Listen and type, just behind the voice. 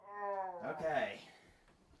Okay.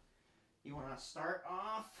 You want to start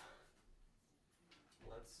off?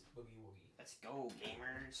 Let's boogie woogie. Let's go,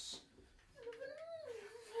 gamers.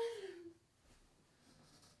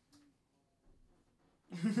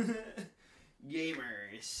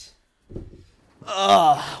 Gamers.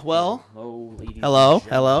 Well. Hello, ladies.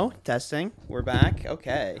 Hello. Testing. We're back.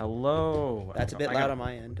 Okay. Hello. That's a bit loud on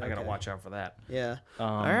my end. I gotta Okay. watch out for that. Yeah.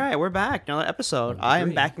 All right, we're back. Another episode. I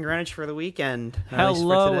am back in Greenwich for the weekend. At least for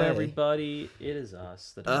Hello, today. everybody. It is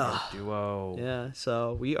us, the duo. Yeah.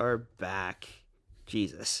 So we are back.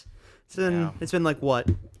 Jesus. It's been like what?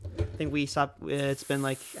 I think we stopped. It's been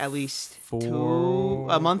like at least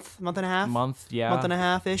a month and a half. Month And a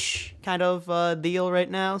half ish kind of deal right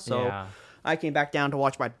now. So yeah. I came back down to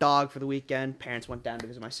watch my dog for the weekend. Parents went down to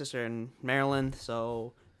visit my sister in Maryland.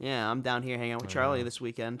 So yeah, I'm down here hanging out with Charlie this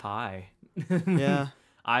weekend. Hi. Yeah.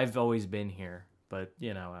 I've always been here, but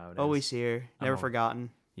you know how it is. Always here, never forgotten.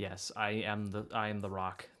 Yes, I am the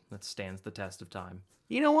rock that stands the test of time.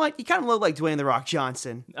 You know what? You kind of look like Dwayne the Rock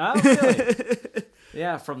Johnson. Oh, really?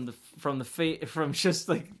 Yeah, from just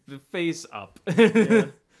like the face up. Yeah.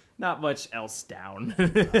 Not much else down.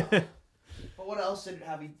 But what else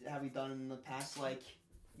have you done in the past like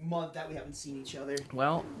month that we haven't seen each other?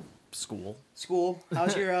 Well, school.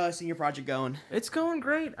 How's your senior project going? It's going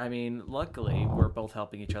great. I mean, luckily we're both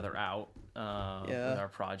helping each other out with our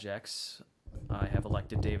projects. I have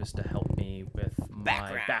elected Davis to help me with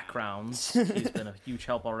my backgrounds. He's been a huge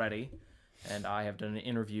help already. And I have done an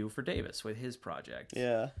interview for Davis with his project.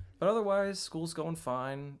 Yeah. But otherwise, school's going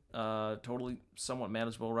fine. Totally somewhat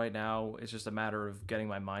manageable right now. It's just a matter of getting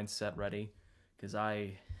my mindset ready. Because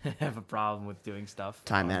I have a problem with doing stuff.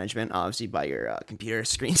 Time management, obviously, by your computer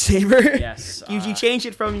screensaver. Yes. You change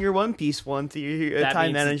it from your One Piece one to your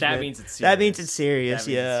time management. That means it's serious. That means it's serious. That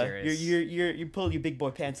means it's serious. You pull your big boy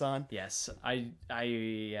pants on. Yes. I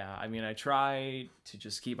try to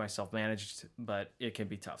just keep myself managed, but it can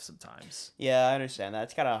be tough sometimes. Yeah, I understand that.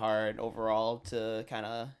 It's kind of hard overall to kind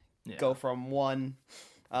of go from one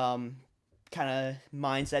kind of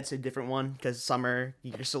mindset to a different one, because summer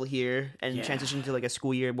you're still here and transition to like a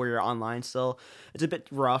school year where you're online still. It's a bit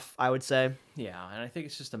rough, I would say. Yeah, and I think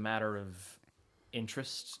it's just a matter of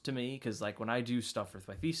interest to me, because like when I do stuff with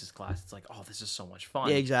my thesis class, it's like, oh, this is so much fun.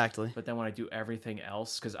 Yeah, exactly. But then when I do everything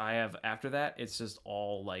else, because I have after that, it's just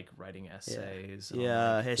all like writing essays.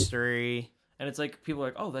 Yeah, history. And it's like, people are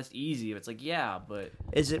like, oh, that's easy. It's like, yeah, but...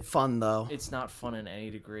 Is it fun, though? It's not fun in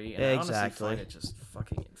any degree. And exactly. I honestly find it just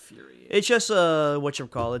fucking infuriating. It's just,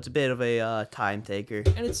 it's a bit of a time taker.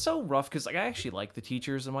 And it's so rough, because like, I actually like the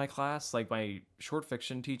teachers in my class. Like, my short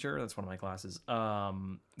fiction teacher, that's one of my classes.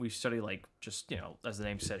 We study, like, just, you know, as the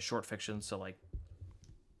name says, short fiction. So, like,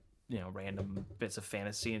 you know, random bits of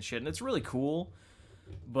fantasy and shit. And it's really cool.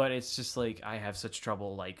 But it's just like I have such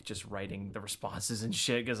trouble like just writing the responses and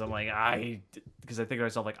shit, because I'm like I think to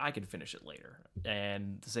myself like I can finish it later,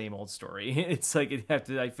 and the same old story. It's like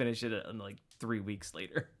I finish it in like 3 weeks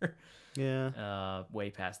later. Yeah. Way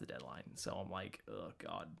past the deadline. So I'm like, oh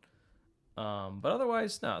god. But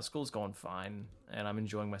otherwise, no, school's going fine, and I'm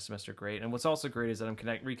enjoying my semester great. And what's also great is that I'm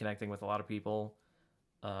reconnecting with a lot of people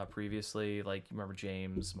previously. Like, you remember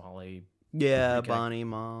James, Molly? Yeah, Bonnie,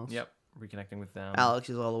 Moss. Yep. Reconnecting with them. Alex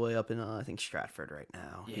is all the way up in I think Stratford right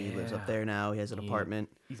now. Yeah. He lives up there now. He has an apartment.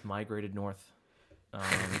 He's migrated north.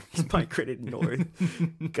 He's migrated north.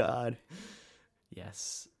 God.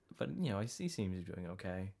 Yes, but you know, he seems to be doing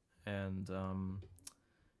okay, and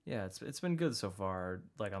yeah, it's been good so far.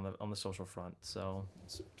 Like on the social front, so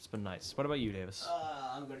it's been nice. What about you, Davis?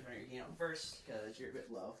 I'm going to turn your keynote first because you're a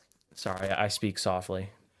bit low. Sorry, I speak softly.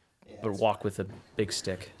 Yeah, but walk with a big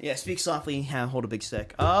stick. Yeah, speak softly, hold a big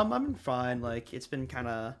stick. I've been fine. Like, it's been kind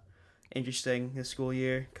of interesting this school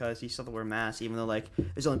year because you still have to wear masks, even though like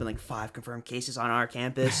there's only been like 5 confirmed cases on our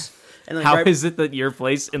campus. And like, how is it that your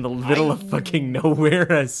place in the middle of fucking nowhere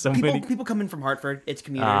has so many people come in from Hartford? It's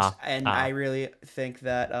commuters, and I really think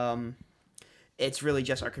that it's really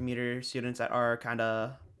just our commuter students that are kind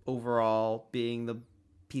of overall being the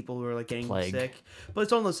people who are like getting sick. But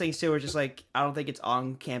it's one of those things too where just like I don't think it's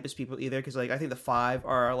on campus people either, because like I think the 5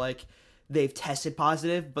 are like they've tested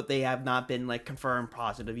positive but they have not been like confirmed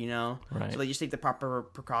positive, you know. Right. So they just take the proper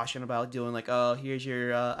precaution about doing like, oh, here's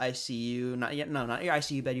your ICU, not your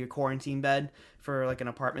ICU bed, your quarantine bed for like an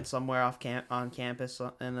apartment somewhere on campus,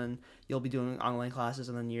 and then you'll be doing online classes,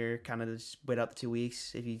 and then you're kind of just wait out the 2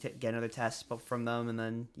 weeks. If you get another test from them and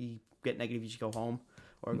then you get negative, you just go home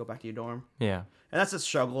or go back to your dorm. Yeah. And that's the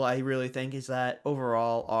struggle, I really think, is that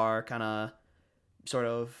overall our kind of sort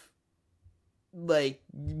of like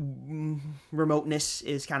remoteness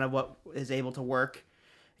is kind of what is able to work,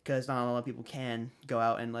 because not a lot of people can go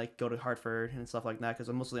out and like go to Hartford and stuff like that,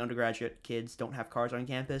 because most of the undergraduate kids don't have cars on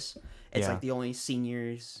campus. It's like the only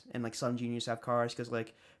seniors and like some juniors have cars, because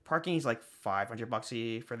like parking is like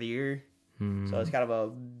 $500 for the year, so it's kind of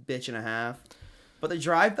a bitch and a half. But the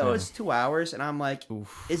drive though is 2 hours, and I'm like,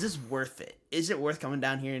 is this worth it? Is it worth coming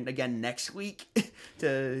down here and again next week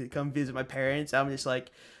to come visit my parents? I'm just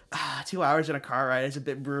like, 2 hours in a car ride is a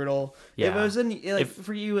bit brutal. Yeah. If it was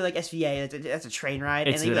for you like SVA, that's a train ride.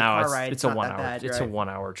 It's and an hour. Car ride, it's a 1 hour. bad, it's right? a 1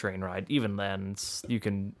 hour train ride. Even then, you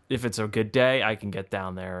can. If it's a good day, I can get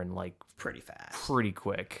down there and like pretty fast, pretty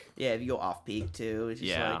quick. Yeah, if you go off peak too. It's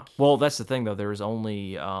just like... Well, that's the thing though. There's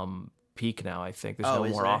only peak now. I think there's no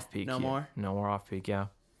more off peak. No more off peak. Yeah.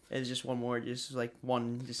 It's just one more, just like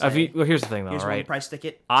one. Just well, here's the thing, though. Here's right, one price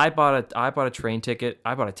ticket. I bought a train ticket.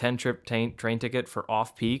 I bought a 10-trip train ticket for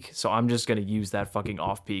off peak. So I'm just gonna use that fucking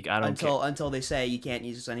off peak. I don't care until they say you can't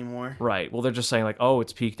use this anymore. Right. Well, they're just saying like, oh,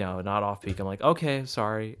 it's peak now, not off peak. I'm like, okay,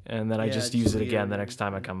 sorry, and then I just use it again the next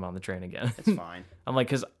time I come on the train again. It's fine. I'm like,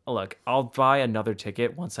 because look, I'll buy another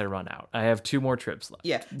ticket once I run out. I have 2 more trips left.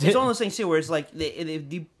 Yeah, it's one of those things too, where it's like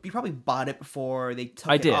you probably bought it before they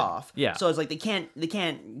took it off. Yeah. So it's like they can't.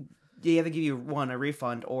 They have to give you a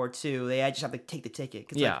refund, or 2, they just have to take the ticket.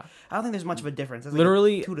 Yeah. Like, I don't think there's much of a difference. There's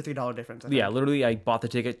literally like a $2 to $3 difference. Yeah, literally, I bought the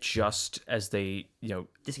ticket just as they,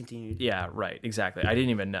 discontinued. Yeah, right, exactly. I didn't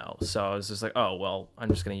even know, so I was just like, oh well, I'm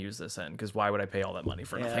just gonna use this then, because why would I pay all that money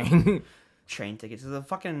for nothing? Train tickets. The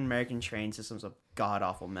fucking American train system's a god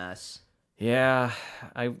awful mess. Yeah,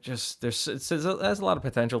 it has a lot of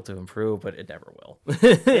potential to improve, but it never will.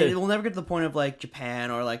 It will never get to the point of like Japan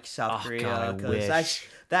or like South Korea. God, I wish.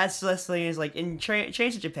 That's the thing is like trains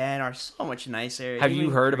in Japan are so much nicer. Have you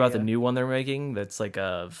heard about the new one they're making? That's like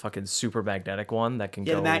a fucking super magnetic one that can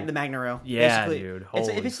go. Yeah, the Magna Rail. Yeah, basically, dude.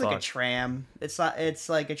 It's like a tram. It's not. It's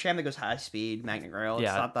like a tram that goes high speed. Magna Rail. It's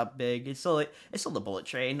not that big. It's still the bullet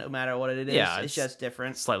train, no matter what it is. Yeah, it's just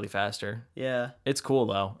different. Slightly faster. Yeah, it's cool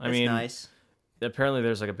though. I mean, nice. Apparently,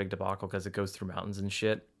 there's like a big debacle because it goes through mountains and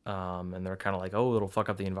shit. And they're kind of like, oh, it'll fuck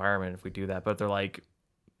up the environment if we do that. But they're like,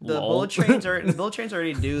 the bullet trains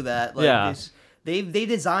already do that. Like, yeah. They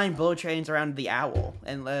designed bullet trains around the owl,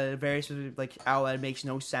 and very specific like owl that makes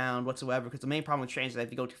no sound whatsoever. Because the main problem with trains is that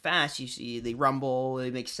if you go too fast, you see they rumble, they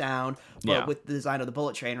make sound. But with the design of the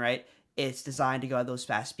bullet train, right, it's designed to go at those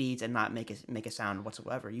fast speeds and not make a sound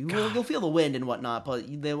whatsoever. You'll feel the wind and whatnot, but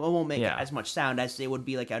they won't make as much sound as they would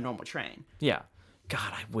be like a normal train. Yeah.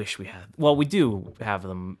 God, I wish we had. Well, we do have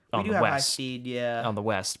them on the west. High speed, yeah. On the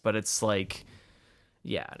west, but it's like,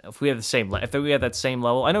 yeah. If we had if we had that same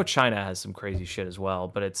level, I know China has some crazy shit as well,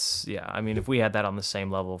 but it's I mean, if we had that on the same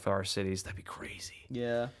level for our cities, that'd be crazy.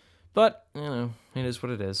 Yeah. But it is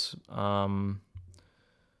what it is.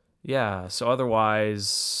 Yeah. So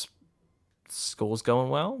otherwise, school's going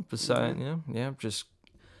well. Besides, just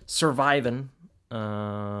surviving.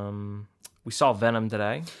 We saw Venom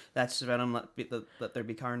today. That's Venom. Let there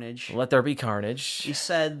be carnage. Let there be carnage. He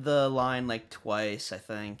said the line like twice, I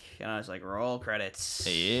think, and I was like, "Roll credits."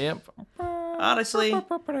 Yep. Honestly,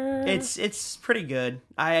 it's pretty good.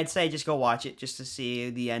 I'd say just go watch it just to see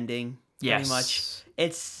the ending. Yes. Pretty much.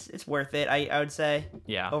 It's worth it. I would say.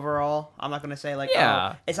 Yeah. Overall, I'm not gonna say like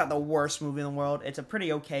it's not the worst movie in the world. It's a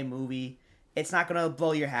pretty okay movie. It's not gonna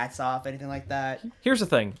blow your hats off, anything like that. Here's the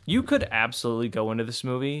thing: you could absolutely go into this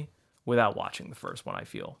movie without watching the first one, I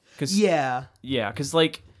feel. Because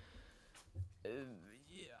like,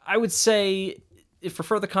 I would say, if for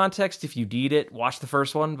further context, if you need it, watch the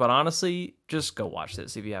first one. But honestly, just go watch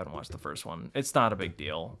this if you haven't watched the first one. It's not a big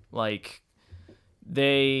deal. Like,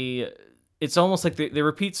 it's almost like they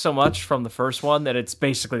repeat so much from the first one that it's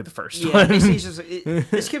basically the first one.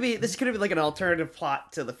 This could be like an alternative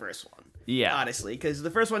plot to the first one. Yeah. Honestly, because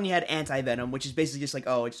the first one you had Anti-Venom, which is basically just like,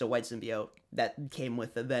 oh, it's a white symbiote that came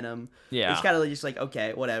with the Venom. Yeah. It's kind of just like,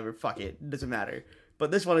 okay, whatever, fuck it, doesn't matter.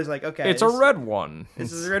 But this one is like, okay, it's a red one.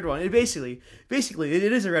 This is a red one. It basically,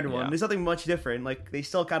 it is a red one. There's nothing much different. Like, they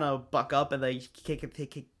still kind of buck up and they kick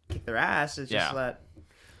their ass. It's just that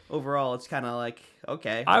overall, it's kind of like,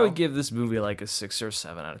 okay. I would give this movie like a 6 or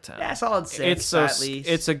 7 out of 10. Yeah, solid 6 at least.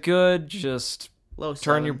 It's a good, just low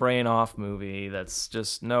turn your brain off movie that's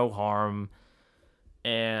just no harm,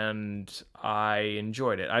 and I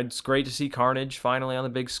enjoyed it. It's great to see Carnage finally on the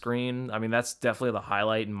big screen. I mean, that's definitely the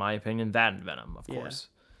highlight in my opinion. That and Venom, of course.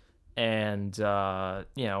 And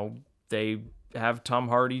they have Tom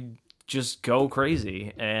Hardy just go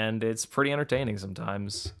crazy, and it's pretty entertaining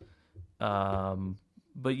sometimes.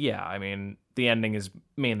 But yeah, I mean, the ending is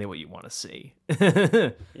mainly what you want to see.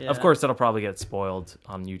 Of course, that'll probably get spoiled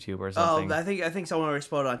on YouTube or something. Oh, I think someone will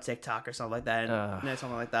spoil it on TikTok or something like that. And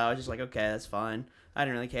something like that. I was just like, okay, that's fine. I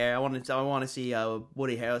didn't really care. I want to see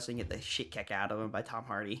Woody Harrelson get the shit kicked out of him by Tom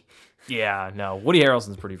Hardy. Yeah, no, Woody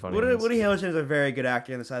Harrelson's pretty funny. Woody Harrelson is a very good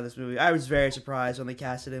actor inside this movie. I was very surprised when they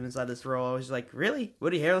casted him inside this role. I was like, really?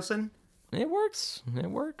 Woody Harrelson? It works.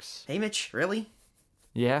 Hey, Mitch, really?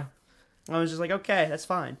 Yeah. I was just like, okay, that's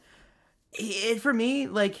fine. For me,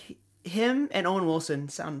 like, him and Owen Wilson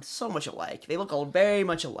sound so much alike. They look all very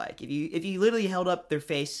much alike. If you literally held up their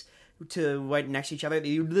face to right next to each other,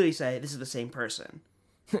 you would literally say this is the same person.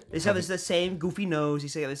 They say there's the same goofy nose. You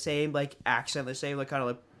say the same like accent, the same like kind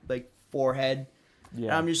of like forehead. Yeah.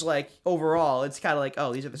 And I'm just like overall, it's kind of like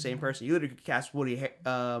these are the same person. You literally could cast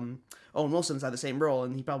Owen Wilson inside the same role,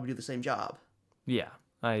 and he'd probably do the same job. Yeah,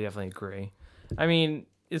 I definitely agree. I mean,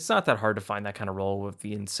 it's not that hard to find that kind of role with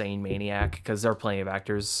the insane maniac because there are plenty of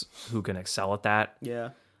actors who can excel at that. Yeah.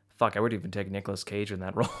 Fuck, I would even take Nicolas Cage in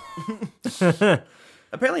that role.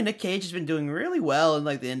 Apparently, Nick Cage has been doing really well in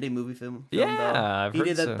like the indie movie film. Yeah, he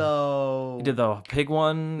did that though. He did the pig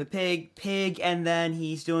one. The pig, and then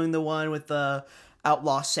he's doing the one with the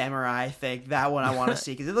outlaw samurai. I think that one I want to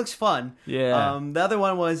see because it looks fun. Yeah. The other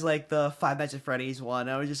one was like the Five Nights at Freddy's one.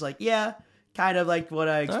 I was just like, yeah, kind of like what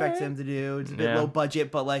I expect him to do. It's a bit low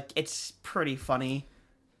budget, but like it's pretty funny.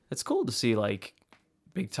 It's cool to see like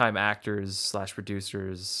big time actors /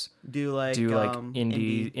 producers do like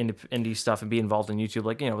indie stuff and be involved in YouTube,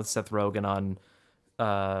 like with Seth Rogen on.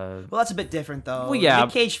 Well, that's a bit different though. Well, yeah, Nick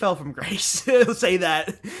Cage fell from grace. I'll say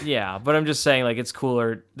that. Yeah, but I'm just saying, like, it's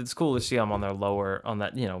cooler. It's cool to see him on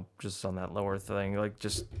that just on that lower thing. Like,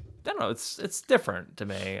 just I don't know. It's different to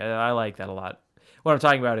me. I like that a lot. What I'm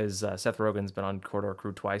talking about is Seth Rogen's been on Corridor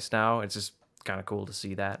Crew twice now. It's just kind of cool to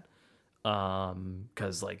see that.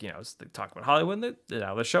 Because like they talk about Hollywood, and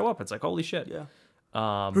they show up. It's like holy shit. Yeah.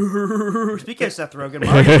 Speaking of Seth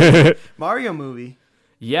Rogen, Mario movie.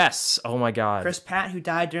 Yes. Oh my God. Chris Pratt, who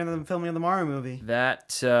died during the filming of the Mario movie.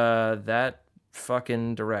 That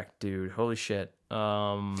fucking direct, dude. Holy shit.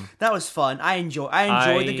 That was fun. I enjoyed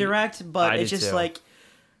the direct, but it's just too. Like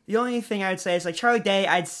the only thing I would say is like Charlie Day.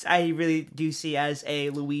 I really do see as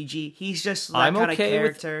a Luigi. He's just that kind of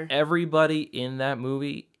character. With everybody in that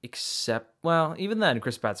movie except even then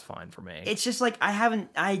Chris Pratt's fine for me. It's just like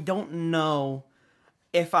I don't know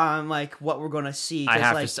if I'm like what we're gonna see. I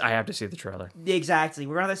have to see the trailer. Exactly,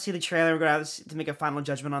 we're gonna have to see the trailer. We're gonna have to make a final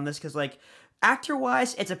judgment on this because like actor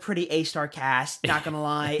wise, it's a pretty A-star cast. Not gonna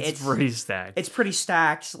lie, it's pretty stacked. It's pretty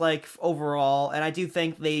stacked like overall, and I do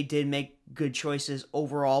think they did make good choices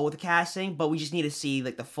overall with the casting. But we just need to see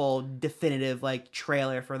like the full definitive like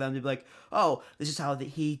trailer for them to be like, oh, this is how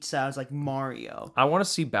he sounds like Mario. I want to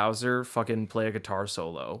see Bowser fucking play a guitar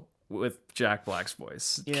solo with Jack Black's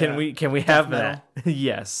voice. Yeah. Can we have that?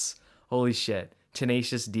 Yes. Holy shit.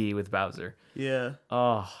 Tenacious D with Bowser. Yeah.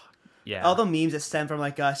 Oh, yeah. All the memes that stem from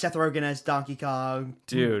like Seth Rogen as Donkey Kong,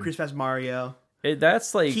 dude. Chris Pratt as Mario.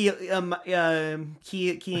 That's like Key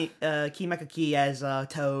as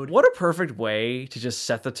Toad. What a perfect way to just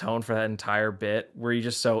set the tone for that entire bit, where you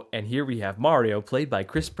just and here we have Mario played by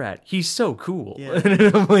Chris Pratt. He's so cool. Yeah.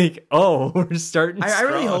 And I'm like, we're starting. I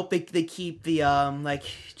really hope they keep the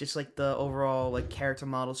just like the overall like character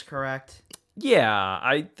models correct. Yeah,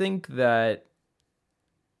 I think that.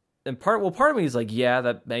 And part of me is like, yeah,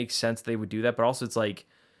 that makes sense. They would do that, but also it's like,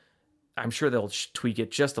 I'm sure they'll tweak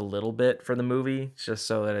it just a little bit for the movie, just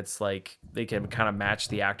so that it's like they can kind of match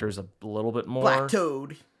the actors a little bit more. Black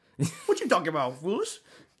Toad. What you talking about, fools?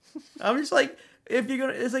 I'm just like, if you're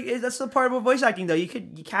gonna, it's like that's the part of voice acting though. You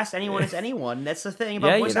cast anyone as anyone. That's the thing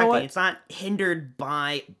about voice acting. What? It's not hindered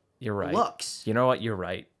by looks. You know what? You're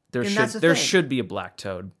right. There should be a Black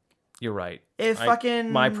Toad. You're right.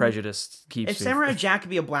 My prejudice keeps. If Samurai Jack could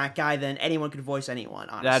be a black guy, then anyone could voice anyone.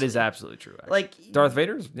 Honestly. That is absolutely true. Actually. Like Darth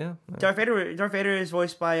Vader's, Darth Vader is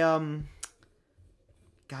voiced by God,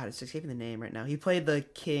 it's escaping the name right now. He played the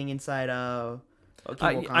king inside I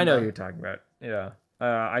know who you're talking about. Yeah.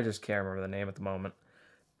 I just can't remember the name at the moment.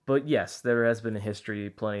 But yes, there has been a history,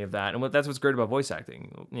 plenty of that, and that's what's great about voice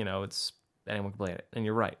acting. It's anyone can play it, and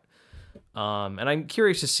you're right. And I'm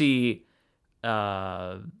curious to see.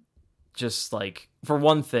 Just like, for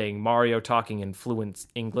one thing, Mario talking in fluent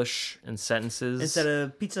English and sentences. Instead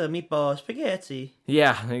of pizza, meatball, spaghetti.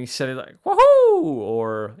 Yeah, he said it like, woohoo!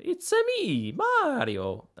 Or, it's me,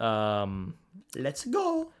 Mario. Let's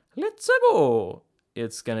go.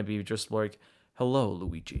 It's gonna be just like, hello,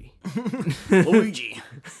 Luigi. Luigi.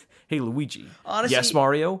 Hey, Luigi. Honestly, yes,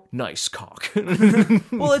 Mario? Nice cock.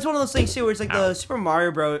 Well, it's one of those things, too, where it's like the Super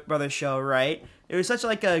Mario Brothers show, right? It was such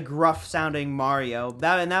like a gruff sounding Mario.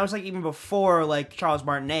 That was like even before like Charles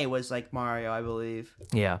Martinet was like Mario, I believe.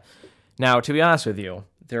 Yeah. Now, to be honest with you,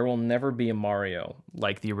 there will never be a Mario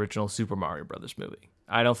like the original Super Mario Brothers movie.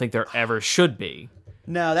 I don't think there ever should be.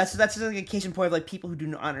 No, that's like a case in point of like people who do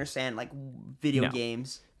not understand like video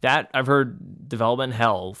games. That I've heard development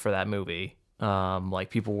hell for that movie. Like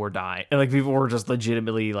people were dying, and like people were just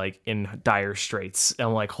legitimately like in dire straits. And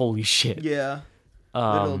I'm like, holy shit. Yeah.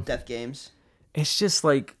 Little death games. It's just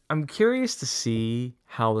like I'm curious to see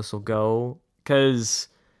how this will go because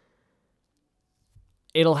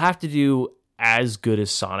it'll have to do as good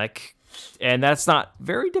as Sonic, and that's not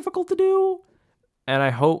very difficult to do. And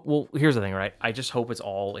I hope, well, here's the thing, right? I just hope it's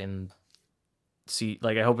all in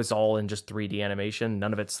I hope it's all in just 3D animation.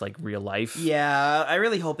 None of it's like real life. Yeah, I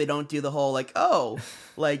really hope they don't do the whole like,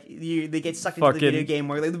 like they get sucked into the video game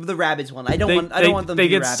where like the Rabbids one. I don't want them. They to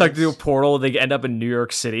get Rabbids. sucked into a portal. They end up in New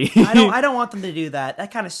York City. I don't want them to do that.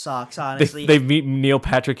 That kind of sucks, honestly. They meet Neil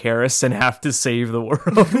Patrick Harris and have to save the world.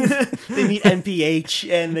 They meet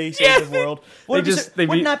NPH and they save the world.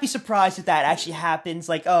 Would not be surprised if that actually happens.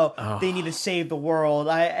 Like, they need to save the world.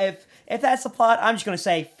 If that's the plot, I'm just gonna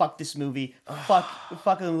say fuck this movie,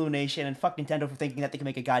 fuck Illumination, and fuck Nintendo for thinking that they can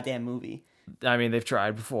make a goddamn movie. I mean, they've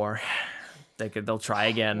tried before. They'll try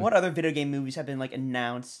again. What other video game movies have been like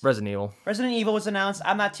announced? Resident Evil. Resident Evil was announced.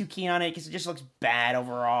 I'm not too keen on it because it just looks bad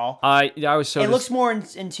overall. I was so. It looks more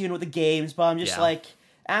in tune with the games, but I'm just like.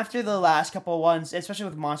 After the last couple of ones, especially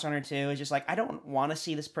with Monster Hunter 2, it's just like, I don't want to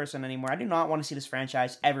see this person anymore. I do not want to see this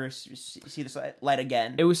franchise ever see this light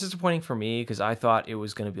again. It was disappointing for me because I thought it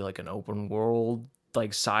was going to be like an open world,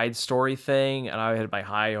 like side story thing, and I had my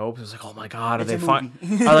high hopes. I was like, oh my god, are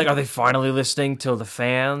they finally listening to the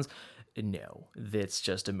fans? No, it's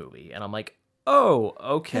just a movie. And I'm like, oh,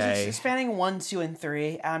 okay. It's spanning 1, 2, and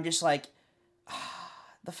 3, and I'm just like,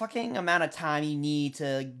 the fucking amount of time you need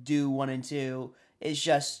to do 1 and 2 is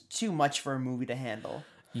just too much for a movie to handle.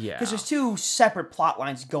 Yeah. Because there's 2 separate plot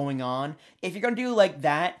lines going on. If you're gonna do like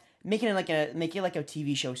that, make it like a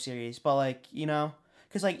TV show series. But like, you know,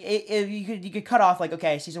 because like you could cut off like,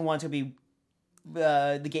 okay, season 1's gonna be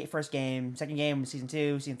the first game, second game, season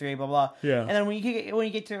 2, season 3, blah blah. Yeah. And then when you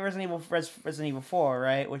get to Resident Evil 4,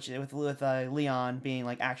 right, which with Leon being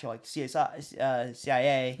like actual like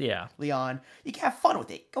CIA. Yeah. Leon, you can have fun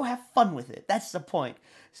with it. Go have fun with it. That's the point.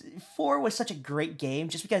 4 was such a great game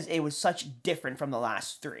just because it was such different from the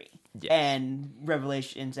last 3. Yeah. And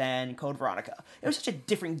Revelations and Code Veronica. It was such a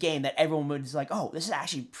different game that everyone was like, oh, this is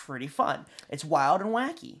actually pretty fun. It's wild and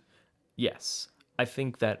wacky. Yes. I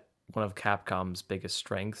think that one of Capcom's biggest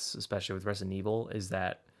strengths, especially with Resident Evil, is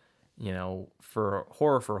that, you know, for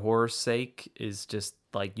horror's sake, is just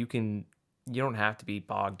like you don't have to be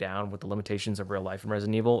bogged down with the limitations of real life in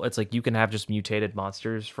Resident Evil. It's like you can have just mutated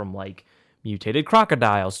monsters from like mutated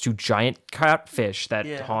crocodiles to giant catfish that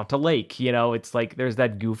haunt a lake. You know, it's like there's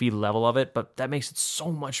that goofy level of it, but that makes it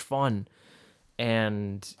so much fun.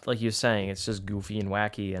 And like you're saying, it's just goofy and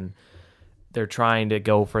wacky, and they're trying to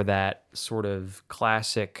go for that sort of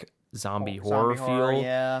classic zombie horror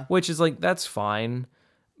feel, which is like, that's fine.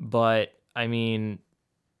 But I mean,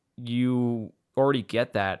 you already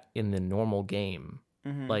get that in the normal game,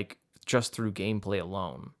 like just through gameplay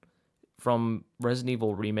alone. From Resident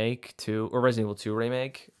Evil Remake 2 or Resident Evil 2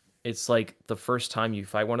 Remake, it's like the first time you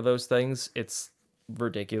fight one of those things, it's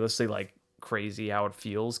ridiculously like crazy how it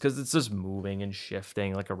feels because it's just moving and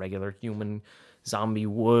shifting like a regular human zombie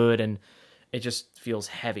would, and it just feels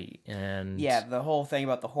heavy. And yeah, the whole thing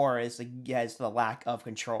about the horror is has the lack of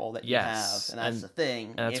control that you have, and that's the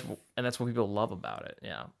thing. And that's what people love about it.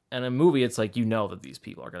 Yeah, and in a movie, it's like you know that these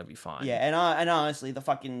people are gonna be fine. Yeah, and honestly, the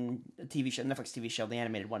fucking Netflix TV show, the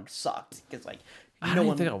animated one, sucked because like I don't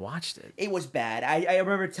even think I watched it. It was bad. I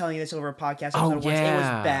remember telling you this over a podcast. It was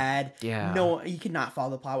bad. Yeah. No, you could not follow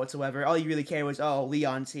the plot whatsoever. All you really cared was,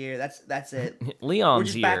 Leon's here. That's it. We're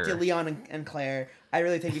just back to Leon and Claire. I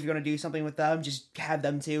really think if you're gonna do something with them, just have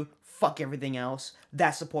them two. Fuck everything else.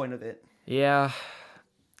 That's the point of it. Yeah.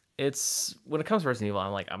 It's when it comes to Resident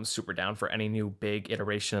Evil, I'm super down for any new big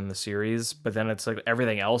iteration in the series, but then it's like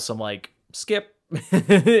everything else, I'm like, skip.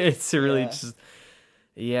 It's really just.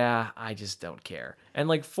 Yeah, I just don't care. And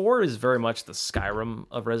like 4 is very much the Skyrim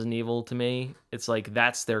of Resident Evil to me. It's like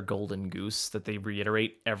that's their golden goose that they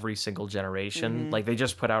reiterate every single generation. Like they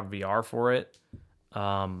just put out VR for it.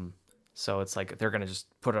 So it's like they're going to just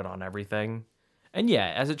put it on everything. And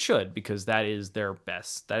yeah, as it should, because that is their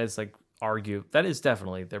best. That is that is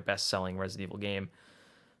definitely their best selling Resident Evil game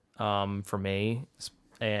for me.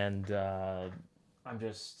 And I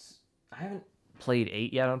haven't played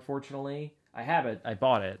 8 yet, unfortunately. I have it. I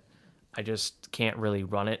bought it. I just can't really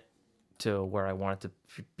run it to where I want it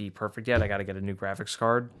to be perfect yet. I got to get a new graphics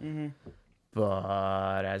card.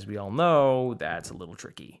 But as we all know, that's a little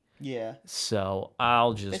tricky. Yeah. So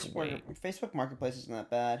I'll just wait. Facebook Marketplace isn't that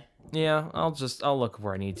bad. Yeah, I'll look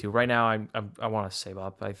where I need to. Right now, I want to save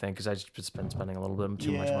up. I think because I just been spending a little bit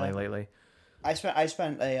too much money lately. I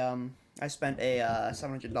spent a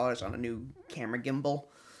 $700 on a new camera gimbal,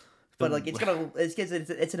 but like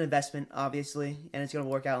it's an investment obviously, and it's gonna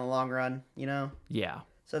work out in the long run, you know. Yeah.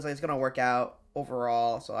 So it's like it's gonna work out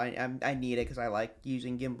overall. So I need it because I like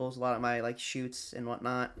using gimbals a lot of my like shoots and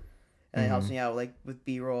whatnot, and it helps me out like with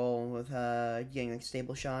B-roll, with getting like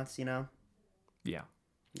stable shots, you know. Yeah.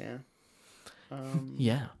 Yeah.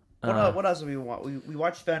 Yeah. What else do we want? We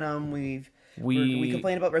watched Venom. We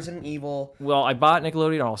complained about Resident Evil. Well, I bought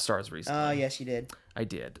Nickelodeon All-Stars recently. Yes, you did. I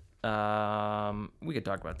did. We could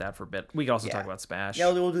talk about that for a bit. We could also talk about Smash.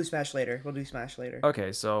 Yeah, we'll do Smash later.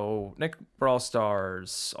 Okay, so Nick Brawl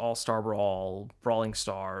Stars, All-Star Brawl, Brawling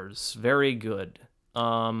Stars, very good.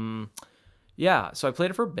 Yeah, so I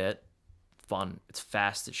played it for a bit. Fun. It's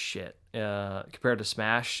fast as shit. Compared to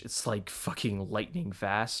Smash, it's like fucking lightning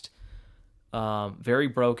fast. Very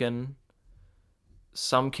broken.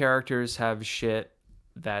 Some characters have shit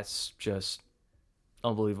that's just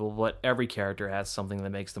unbelievable, but every character has something that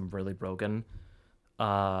makes them really broken,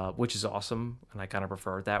 which is awesome, and I kind of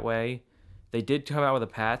prefer it that way. They did come out with a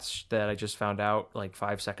patch that I just found out like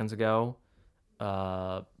 5 seconds ago,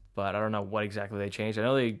 but I don't know what exactly they changed. I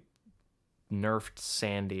know they nerfed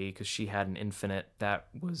Sandy because she had an infinite that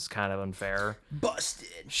was kind of unfair. Busted.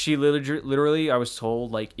 She literally, I was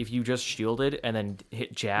told, like, if you just shielded and then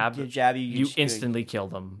hit jab, you instantly kill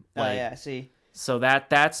them. Like, yeah, see. So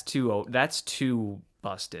that's too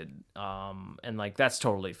busted. And like that's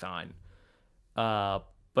totally fine.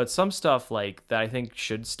 But some stuff like that I think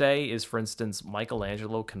should stay is, for instance,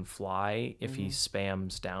 Michelangelo can fly if he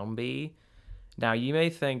spams down B. Now, you may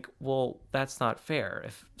think, well, that's not fair.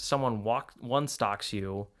 If someone one stocks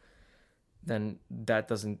you, then that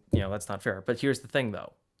doesn't, that's not fair. But here's the thing,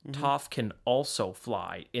 though. Toph can also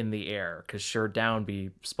fly in the air because sure down B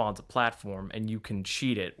spawns a platform and you can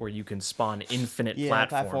cheat it where you can spawn infinite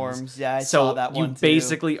platforms. Yeah, I saw that one too. So you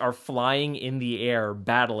basically are flying in the air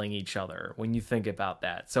battling each other when you think about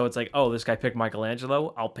that. So it's like, oh, this guy picked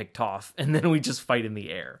Michelangelo, I'll pick Toph, and then we just fight in the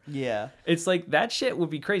air. Yeah. It's like that shit would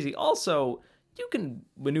be crazy. Also, you can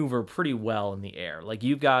maneuver pretty well in the air. Like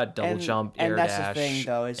you've got double jump, air dash, and that's the thing,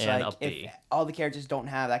 though. It's and like if all the characters don't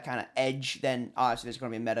have that kind of edge, then obviously there's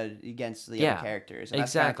going to be meta against the other characters. And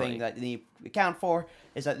that's the kind of thing that they need to account for,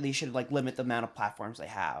 is that they should like limit the amount of platforms they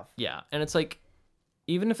have. Yeah, and it's like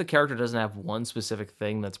even if the character doesn't have one specific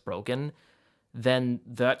thing that's broken, then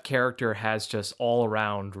that character has just all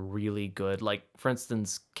around really good. Like for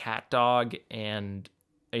instance, Cat Dog and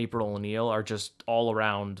April O'Neil are just all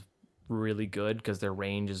around really good because their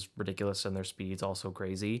range is ridiculous and their speed's also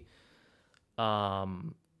crazy.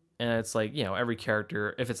 And it's like, every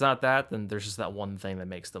character, if it's not that, then there's just that one thing that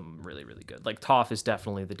makes them really, really good. Like Toph is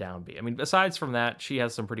definitely the down B. I mean, besides from that, she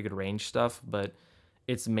has some pretty good range stuff, but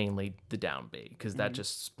it's mainly the down B because that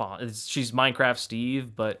just spawns. She's Minecraft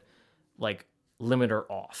Steve, but like limit her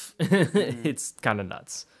off. It's kind of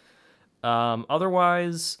nuts.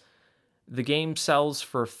 Otherwise, the game sells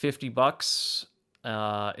for $50.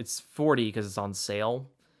 It's 40 because it's on sale.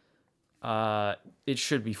 It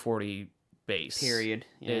should be 40 base. Period.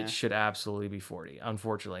 Yeah. It should absolutely be 40.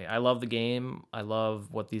 Unfortunately, I love the game. I love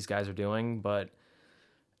what these guys are doing, but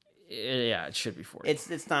it should be 40.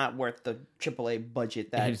 It's not worth the AAA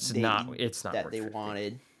budget that they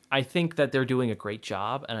wanted. I think that they're doing a great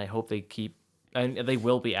job, and I hope they keep, and they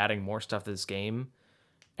will be adding more stuff to this game.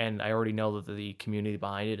 And I already know that the community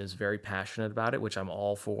behind it is very passionate about it, which I'm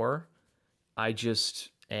all for. I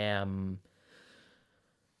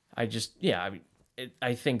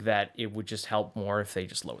think that it would just help more if they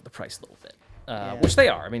just lowered the price a little bit, which they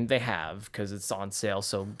are. I mean, they have because it's on sale,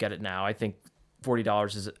 so get it now. I think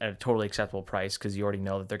 $40 is a totally acceptable price because you already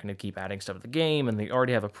know that they're going to keep adding stuff to the game, and they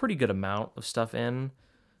already have a pretty good amount of stuff in.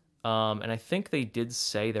 And I think they did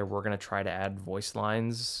say they were going to try to add voice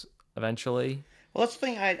lines eventually. Well, that's the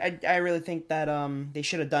thing I really think that they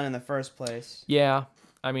should have done in the first place. Yeah.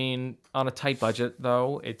 I mean, on a tight budget,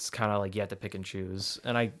 though, it's kind of like you have to pick and choose.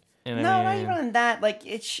 Not even that. Like,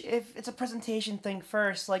 if it's a presentation thing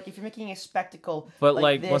first. Like, if you're making a spectacle, but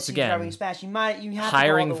like once again, Smash, you have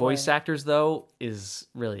hiring voice actors though is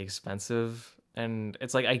really expensive, and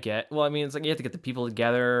it's like I mean, it's like you have to get the people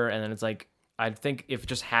together, and then it's like I think if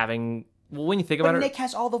just having Well, when you think about But it, Nick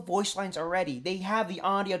has all the voice lines already. They have the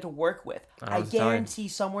audio to work with. I guarantee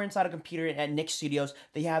somewhere inside a computer at Nick Studios,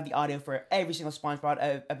 they have the audio for every single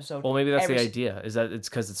SpongeBob episode. well, maybe that's the idea, is that it's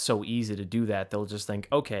because it's so easy to do that. They'll just think,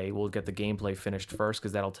 okay, we'll get the gameplay finished first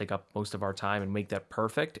because that'll take up most of our time and make that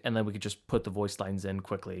perfect, and then we could just put the voice lines in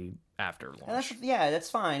quickly after launch. And that's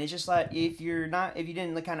fine. It's just like if you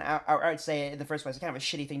didn't like kind of outright say it in the first place, it's kind of a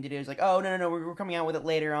shitty thing to do. It's like, oh no, we're coming out with it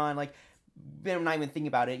later on. Like, I'm not even thinking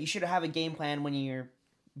about it. You should have a game plan when you're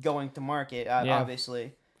going to market,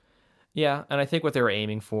 obviously. Yeah, and I think what they were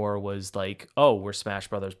aiming for was like, oh, we're Smash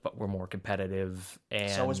Brothers, but we're more competitive.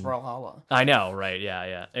 And so is Brawlhalla. I know, right?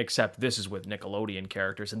 Yeah. Except this is with Nickelodeon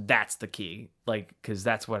characters, and that's the key. Like, because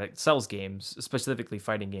that's what it sells games, specifically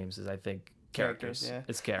fighting games, is I think characters. Yeah.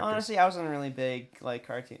 It's characters. Honestly, I wasn't a really big like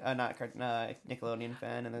Nickelodeon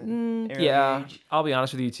fan in the early age. I'll be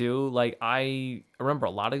honest with you too. Like, I remember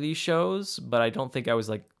a lot of these shows, but I don't think I was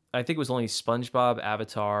like. I think it was only SpongeBob,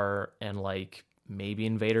 Avatar, and like maybe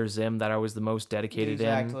Invader Zim that I was the most dedicated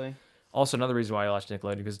in. Also, another reason why I watched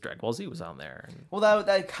Nickelodeon because Dragon Ball Z was on there. Well,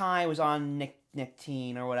 that Kai was on Nick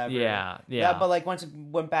Teen or whatever. Yeah. But like once it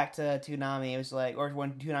went back to Toonami, it was like, or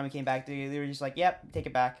when Toonami came back, they were just like, "Yep, take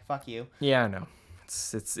it back, fuck you." Yeah, I know.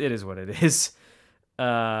 It is what it is.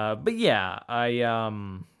 But yeah, I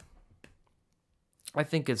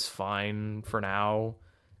think it's fine for now.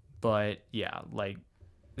 But yeah, like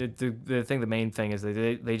the main thing is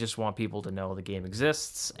they just want people to know the game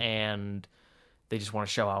exists, and they just want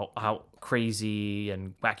to show how crazy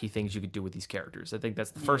and wacky things you could do with these characters. I think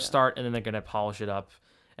that's the first start, and then they're going to polish it up.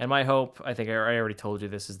 And my hope, I think I already told you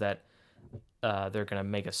this, is that they're going to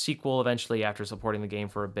make a sequel eventually after supporting the game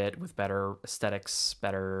for a bit with better aesthetics,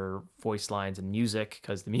 better voice lines, and music,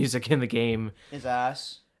 because the music in the game is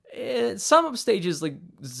ass. Some stages, like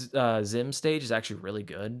Zim stage, is actually really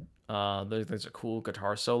good. There's a cool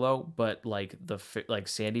guitar solo, but like the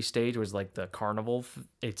Sandy stage was like the carnival.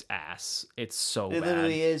 It's ass. It's so bad. It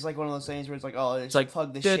literally is like one of those things where it's like, oh, it's like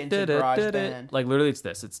plug this shit into GarageBand. Like literally, it's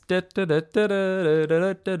this. It's it's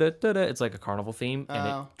like a carnival theme, and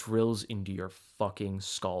it drills into your fucking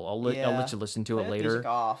skull. I'll let you listen to it later. Music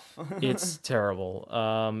off. It's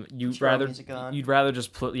terrible. You'd rather just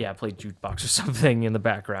play jukebox or something in the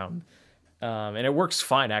background, and it works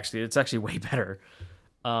fine. Actually, it's actually way better.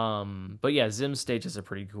 But yeah, Zim stage is a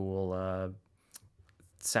pretty cool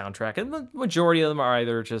soundtrack, and the majority of them are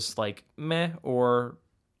either just like meh, or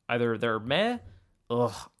either they're meh,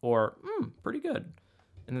 or pretty good.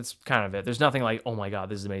 And that's kind of it. There's nothing like, oh my god,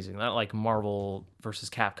 this is amazing. Not like Marvel versus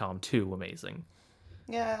Capcom 2 amazing.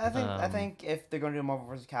 Yeah, I think if they're going to do a Marvel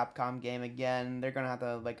vs. Capcom game again, they're going to have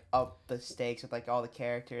to like up the stakes with like all the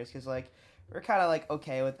characters, because like we're kind of like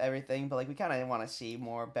okay with everything, but like we kind of want to see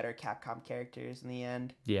more better Capcom characters in the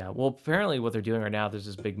end. Yeah, well, apparently what they're doing right now, there's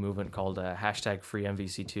this big movement called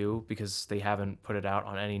 #FreeMVC2, because they haven't put it out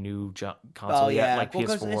on any new console yet, like PS4 or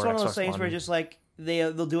Xbox One. It's one of those things where just like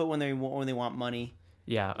they'll do it when they want money.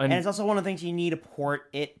 Yeah, and it's also one of the things you need to port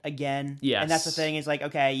it again. Yes, and that's the thing is like,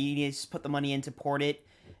 okay, you need to put the money in to port it.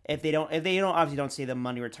 If they don't obviously don't see the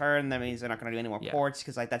money return, that means they're not going to do any more ports,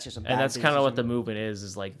 because like that's just a bad. And that's kind of what the movement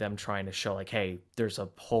is like them trying to show like, hey, there's a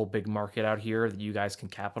whole big market out here that you guys can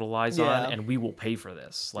capitalize on, and we will pay for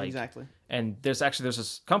this. Like, exactly. And there's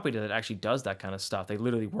this company that actually does that kind of stuff. They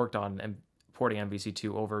literally worked on porting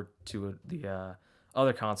MVC2 over to the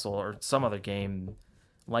other console or some other game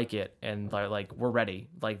like it, and they're like, we're ready.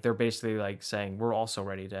 Like, they're basically like saying, we're also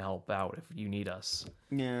ready to help out if you need us.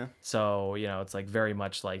 Yeah. So, it's like very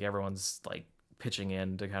much like everyone's like pitching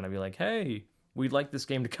in to kind of be like, hey, we'd like this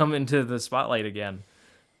game to come into the spotlight again.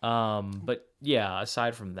 But yeah,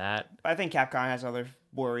 aside from that, I think Capcom has other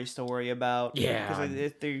worries to worry about. Yeah,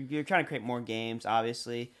 because you're trying to create more games.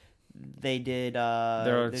 Obviously, they did.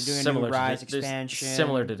 They're doing a new Rise expansion,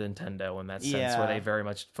 similar to Nintendo in that sense, where they very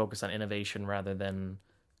much focus on innovation rather than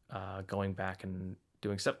going back and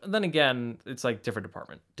doing stuff. And then again, it's like different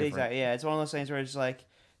department. Exactly. Yeah, it's one of those things where it's like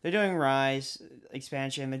they're doing Rise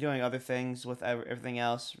expansion, they're doing other things with everything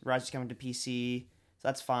else. Rise is coming to PC, so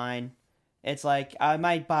that's fine. It's like I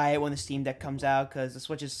might buy it when the Steam Deck comes out, because the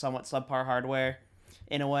Switch is somewhat subpar hardware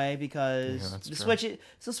in a way, because the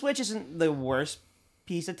Switch isn't the worst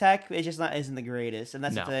piece of tech. It just isn't the greatest, and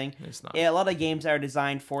that's the thing. It's not. Yeah, a lot of games that are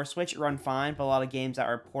designed for Switch run fine, but a lot of games that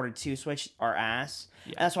are ported to Switch are ass.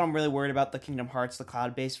 Yeah. And that's what I'm really worried about, the Kingdom Hearts, the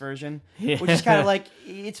cloud-based version, which is kind of like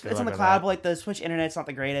it's on the cloud, but like the Switch internet's not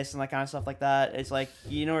the greatest, and like kind of stuff like that. It's like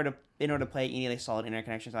in order to play it, you need like solid internet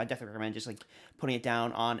connection. So I definitely recommend just like putting it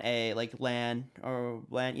down on a like LAN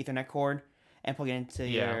Ethernet cord and plug it into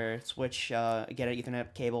your Switch. Get an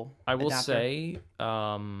Ethernet cable. I will adapter. say,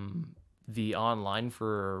 the online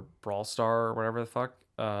for Brawl Star or whatever the fuck,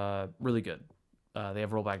 really good. They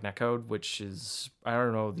have rollback netcode, which is, I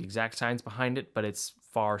don't know the exact science behind it, but it's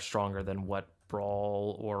far stronger than what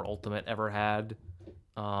Brawl or Ultimate ever had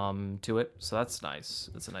to it. So that's nice.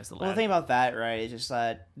 That's a nice little the thing about that, right, is just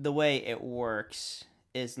that the way it works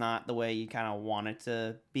is not the way you kind of want it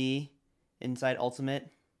to be inside Ultimate.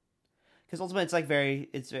 Because Ultimate, it's like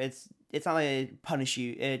it's not like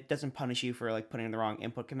it doesn't punish you for like putting in the wrong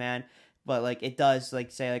input command, but like it does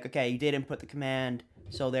like say like, okay, you did input the command,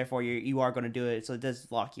 so therefore you are going to do it. So it does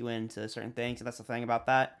lock you into certain things. And that's the thing about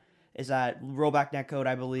that, is that rollback netcode,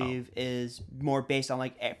 I believe, is more based on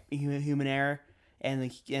like human error,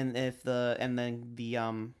 and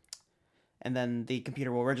then the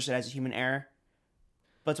computer will register it as a human error.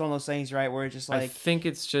 But it's one of those things, right, where it's just like, I think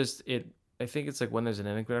it's like when there's an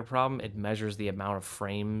internet problem, it measures the amount of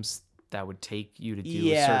frames that would take you to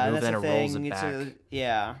do a certain move, then it rolls it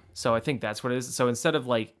back. So I think that's what it is. So instead of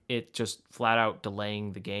like it just flat out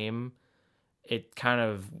delaying the game, it kind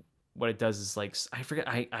of, what it does is like, I forget,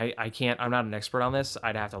 I can't, I'm not an expert on this.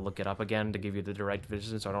 I'd have to look it up again to give you the direct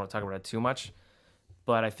vision, so I don't want to talk about it too much.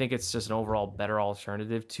 But I think it's just an overall better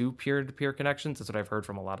alternative to peer-to-peer connections. That's what I've heard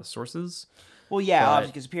from a lot of sources. Well, yeah,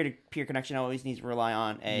 obviously, because peer-to-peer connection always needs to rely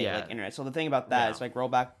on internet. So the thing about that is like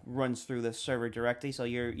rollback runs through the server directly. So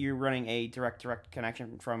you're running a direct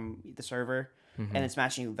connection from the server, and it's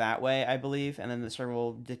matching you that way, I believe. And then the server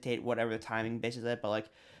will dictate whatever the timing basis is. But like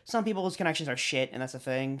some people's connections are shit, and that's the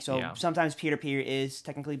thing. So sometimes peer-to-peer is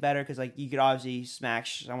technically better because like you could obviously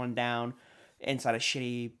smash someone down inside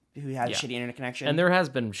who has a shitty internet connection. And there has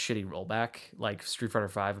been shitty rollback. Like Street Fighter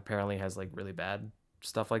V apparently has like really bad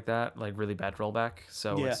stuff like that, like really bad rollback.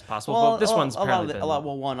 So it's possible. Well, but this one's apparently a lot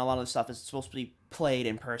of the stuff is supposed to be played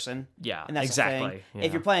in person. Yeah, and that's exactly. The thing. Yeah.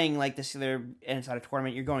 If you're playing like this either inside a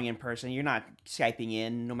tournament, you're going in person. You're not Skyping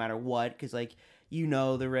in no matter what, because like you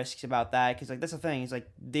know the risks about that. Because like that's the thing. Is like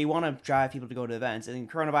they want to drive people to go to events,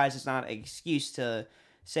 and coronavirus is not an excuse to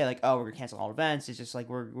say like, oh, we're gonna cancel all events. It's just like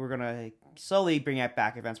we're gonna slowly bring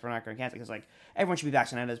back events. We're not gonna cancel, because like everyone should be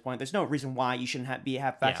vaccinated at this point. There's no reason why you shouldn't have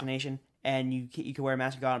vaccination. And you can wear a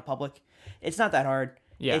mask and go out in public. It's not that hard.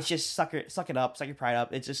 Yeah. It's just suck it up, suck your pride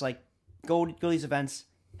up. It's just like go to these events,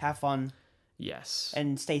 have fun. Yes.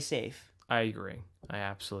 And stay safe. I agree. I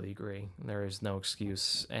absolutely agree. There is no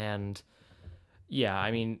excuse. And yeah,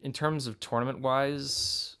 I mean, in terms of tournament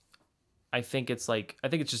wise, I think it's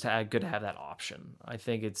just good to have that option. I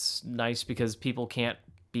think it's nice because people can't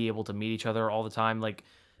be able to meet each other all the time. Like,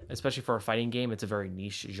 especially for a fighting game, it's a very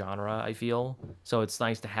niche genre, I feel. So it's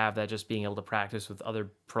nice to have that, just being able to practice with other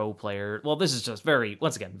pro players. Well, this is just very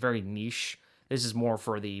niche. This is more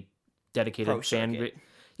for the dedicated fan.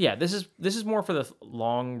 Yeah, this is more for the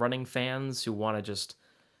long-running fans who want to just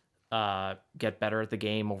get better at the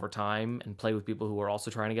game over time and play with people who are also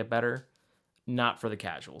trying to get better. Not for the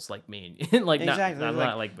casuals like me. Like exactly.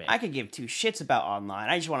 Not like me. I could give two shits about online.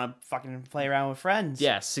 I just want to fucking play around with friends.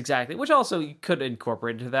 Yes, exactly. Which also you could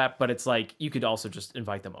incorporate into that, but it's like you could also just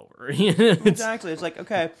invite them over. Exactly. It's like,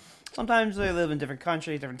 okay, sometimes they live in different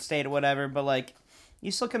countries, different state or whatever, but like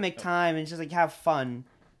you still can make time and just like have fun,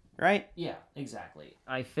 right? Yeah, exactly.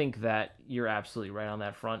 I think that you're absolutely right on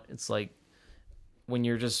that front. It's like when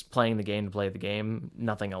you're just playing the game to play the game,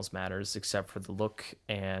 nothing else matters except for the look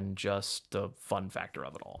and just the fun factor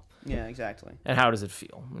of it all. Yeah, exactly. And how does it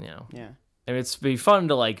feel? You know? Yeah. I mean, it's be fun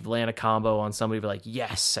to like land a combo on somebody, be like,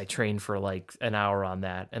 yes, I trained for like an hour on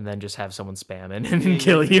that, and then just have someone spam it and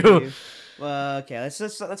kill you. Well, okay,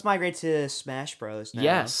 let's migrate to Smash Bros. Now.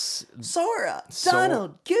 Yes. Sora,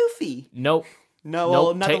 Donald, Goofy. Nope. No,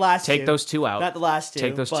 well, not the last two. Take those two out. Not the last two.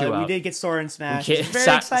 Take those two out. We did get Sora and Smash. It's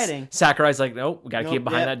very exciting. Sakurai's like, nope, we gotta keep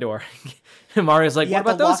behind that door. And Mario's like, what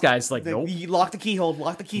about those guys? Like, nope. You lock the keyhole.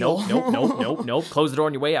 Lock the keyhole. Nope. Close the door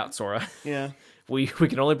on your way out, Sora. Yeah. We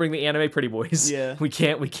can only bring the anime pretty boys. Yeah. We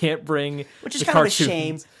can't bring which is kind of a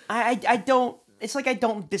shame. I don't. It's like I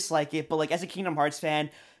don't dislike it, but like as a Kingdom Hearts fan,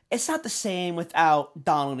 it's not the same without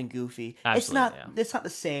Donald and Goofy. Absolutely, it's not the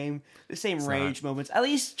same rage moments. At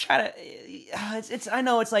least try to. It's I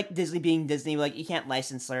know it's like Disney being Disney. Like you can't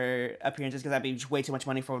license their appearances because that'd be way too much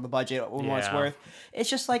money for the budget or what it's worth. It's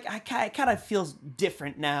just like it kind of feels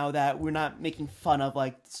different now that we're not making fun of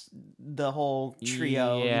like the whole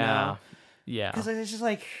trio. Yeah. You know? Yeah. Because it's just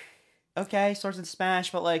like, okay, Swords and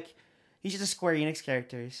Smash, but like he's just Square Enix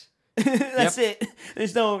characters. That's it.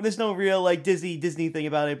 There's no real like Disney thing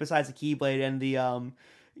about it besides the Keyblade and the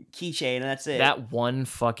keychain, and that's it. That one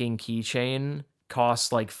fucking keychain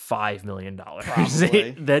cost like $5 million.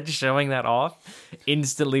 Probably. That showing that off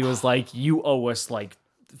instantly was like, you owe us like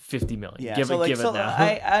 50 million. Yeah, Give it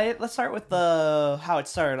now. Let's start with how it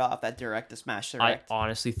started off, that direct, the Smash Direct. I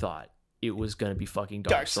honestly thought it was going to be fucking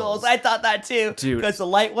Dark Souls. I thought that too. Dude. Because the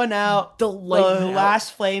light went out, the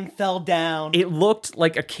last flame fell down. It looked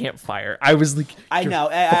like a campfire. I was like... I know.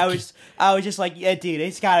 I was just like, yeah, dude,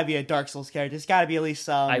 it's got to be a Dark Souls character. It's got to be at least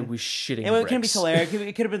some... I was shitting It couldn't be Solaire.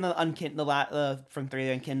 It could have been the from 3,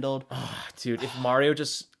 the Unkindled. Oh, dude,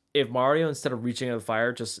 if Mario, instead of reaching out the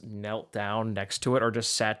fire, just knelt down next to it or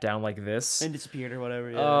just sat down like this. And disappeared or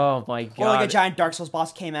whatever. Yeah. Oh, my God. Or like a giant Dark Souls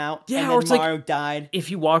boss came out. Yeah, and or then Mario died. If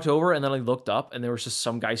he walked over and then I looked up and there was just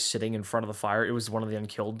some guy sitting in front of the fire, it was one of the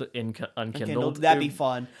Unkindled. That'd be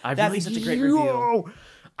fun. That'd be such a great reveal.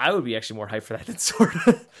 I would be actually more hyped for that than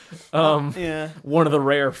Sora. Yeah. One of the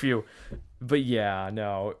rare few. But yeah,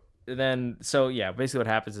 no. Then, so yeah, basically what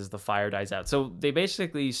happens is the fire dies out. So they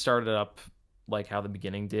basically started up like how the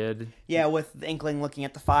beginning did. Yeah, with the Inkling looking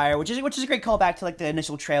at the fire, which is a great callback to like the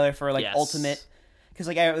initial trailer for like Ultimate, because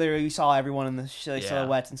like we saw everyone in the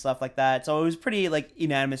silhouettes and stuff like that. So it was pretty like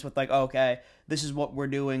unanimous with like, oh, okay, this is what we're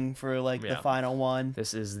doing for like the final one.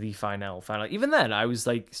 This is the final. Even then, I was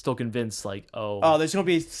like still convinced like, there's gonna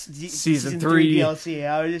be season 3 DLC.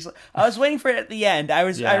 I was waiting for it at the end. I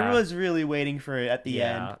was really waiting for it at the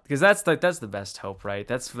end, because that's the best hope, right?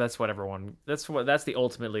 That's what everyone. That's the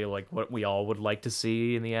ultimately like what we all would like to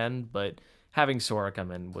see in the end. But having Sora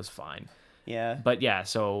come in was fine. Yeah. But yeah,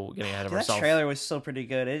 so getting ahead of ourselves. That trailer was still pretty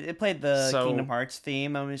good. It played the Kingdom Hearts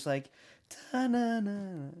theme. I was like,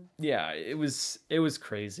 ta-na-na. Yeah, it was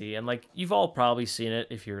crazy. And like, you've all probably seen it.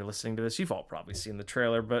 If you're listening to this, you've all probably seen the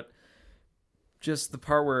trailer. But just the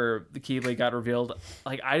part where the Keyblade got revealed,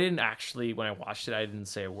 like, I didn't actually, when I watched it, I didn't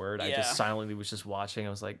say a word. I just silently was just watching. I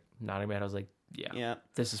was like, nodding my head. I was like, yeah,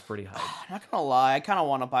 this is pretty hype. I'm not gonna lie, I kind of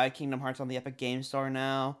want to buy Kingdom Hearts on the Epic Game Store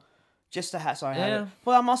now. Just to have, so I have it.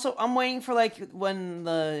 But I'm waiting for like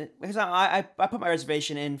because I put my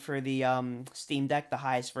reservation in for the Steam Deck, the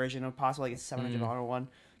highest version of possible, like a $700 one,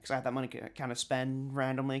 because I have that money to kind of spend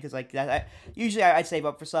randomly. Because like that, usually I save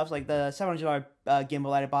up for stuff. So, like the $700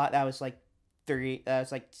 gimbal that I bought, that was like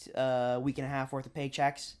a week and a half worth of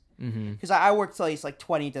paychecks. Because I worked at least like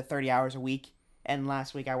 20 to 30 hours a week, and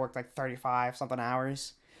last week I worked like 35 something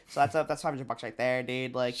hours. So that's $500 right there,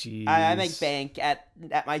 dude. Like, I make bank at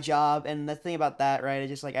my job, and the thing about that, right, is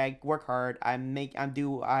just like I work hard,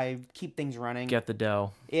 I keep things running. Get the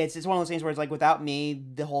dough. It's one of those things where it's like without me,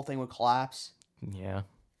 the whole thing would collapse. Yeah,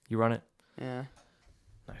 you run it. Yeah.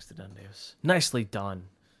 Nicely done, Davis. Nicely done.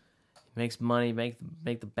 Makes money, make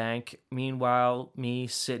the bank. Meanwhile, me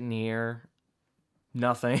sitting here,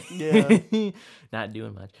 nothing. Yeah. Not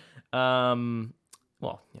doing much.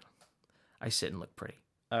 Well, I sit and look pretty.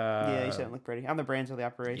 Yeah, you said look pretty. I'm the brains of the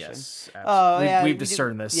operation. Yes, absolutely. We've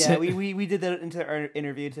discerned this. Yeah, we did that into our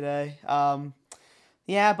interview today.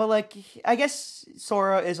 Yeah, but like I guess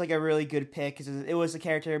Sora is like a really good pick because it was the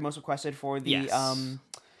character most requested for the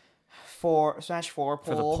for Smash 4 poll.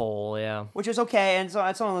 For the poll, yeah. Which was okay, and so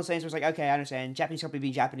it's one of those things where it's like, okay, I understand. Japanese company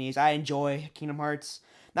being Japanese. I enjoy Kingdom Hearts.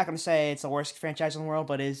 Not gonna say it's the worst franchise in the world,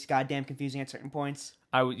 but it is goddamn confusing at certain points.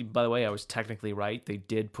 By the way, I was technically right. They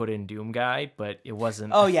did put in Doom Guy, but it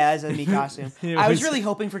wasn't. Oh yeah, that's a neat costume. I was really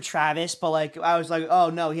hoping for Travis, but like I was like, oh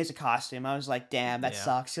no, he has a costume. I was like, damn, that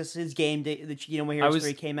sucks. Because his game, when Heroes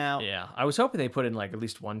 3 came out. Yeah, I was hoping they put in like at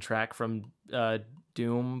least one track from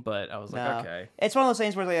Doom, but I was like, okay. It's one of those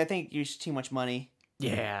things where like, I think you use too much money.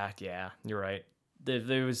 Yeah, you're right.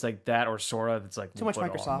 There was like that or Sora. That's like too much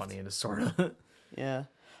Microsoft. All money into Sora. Yeah.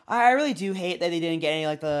 I really do hate that they didn't get any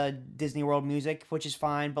like the Disney World music, which is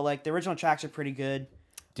fine, but like the original tracks are pretty good.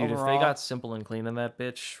 Dude, overall. If they got Simple and Clean in that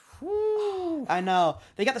bitch, whoo. I know.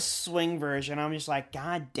 They got the swing version. I'm just like,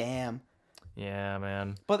 god damn. Yeah,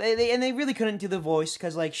 man. But they really couldn't do the voice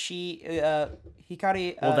because like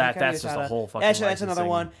Hikari. Well, that's just a whole fucking. Actually, that's another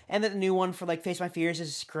one, and then the new one for like Face My Fears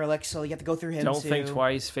is Skrillex, so you have to go through him. Don't think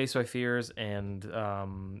twice. Face My Fears and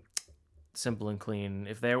Simple and Clean.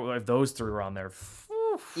 If those three were on there.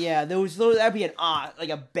 Yeah, those that'd be like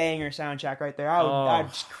a banger soundtrack right there. I'd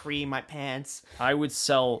just cream my pants. I would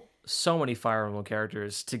sell so many Fire Emblem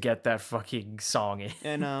characters to get that fucking song in.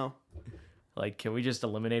 I know. Like, can we just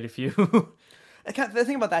eliminate a few? The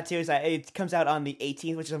thing about that too is that it comes out on the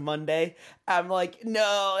 18th, which is a Monday. I'm like,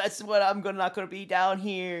 no, that's what I'm not gonna be down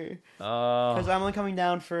here. Because I'm only coming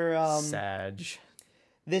down for Sag.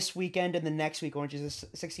 This weekend and the next week, which is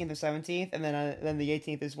the 16th and 17th, and then the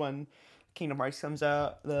 18th is when Kingdom Hearts comes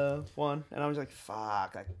out, the one, and I was like,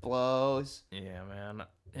 fuck, that blows. Yeah, man.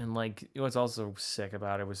 And like, what's also sick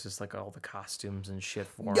about it was just like all the costumes and shit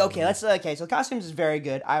for Okay, so the costumes is very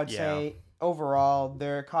good. I would say overall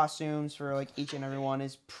their costumes for like each and every one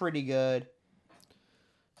is pretty good.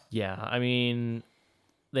 Yeah, I mean,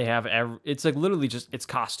 they have it's like literally just it's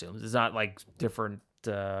costumes. It's not like different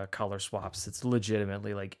color swaps. It's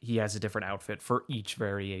legitimately like he has a different outfit for each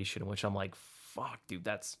variation, which I'm like, fuck, dude,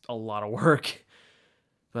 that's a lot of work.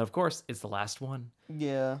 But of course, it's the last one.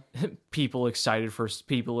 Yeah. People excited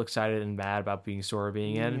and mad about being Sora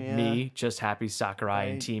being in. Yeah. Me, just happy Sakurai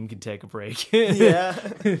and team can take a break. Yeah.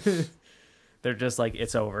 They're just like,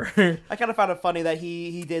 it's over. I kind of found it funny that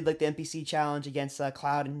he did like the NPC challenge against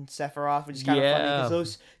Cloud and Sephiroth, which is kind of funny because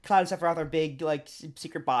those Cloud and Sephiroth are big like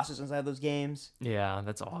secret bosses inside those games. Yeah,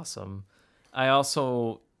 that's awesome. I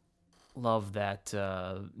also love that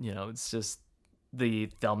it's just the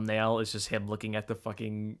thumbnail is just him looking at the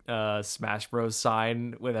fucking Smash Bros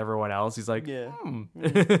sign with everyone else. He's like, I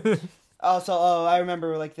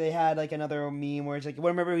remember like they had like another meme where it's like,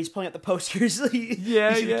 remember he's pulling up the posters.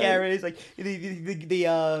 Cameras, like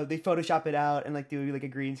they Photoshop it out and like do like a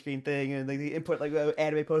green screen thing and like they input like an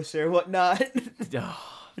anime poster or whatnot.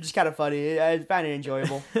 Which is kind of funny. I find it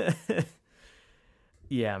enjoyable.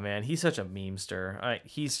 Yeah, man, he's such a memester.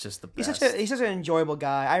 He's just the best. He's such an enjoyable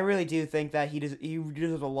guy. I really do think that he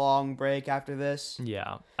deserves a long break after this.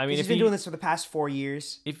 Yeah, I mean, he's been doing this for the past 4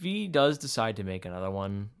 years. If he does decide to make another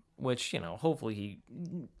one, which hopefully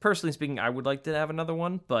personally speaking, I would like to have another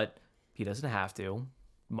one, but he doesn't have to.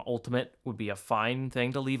 Ultimate would be a fine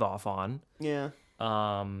thing to leave off on. Yeah.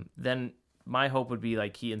 Then my hope would be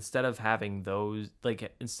like instead of having the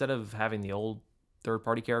old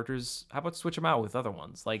third-party characters, how about switch them out with other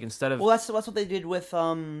ones? Like instead of that's what they did with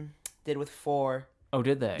 4. Oh,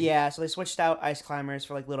 did they? Yeah, so they switched out Ice Climbers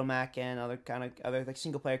for like Little Mac and other like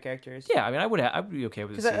single-player characters. Yeah, I mean, I would be okay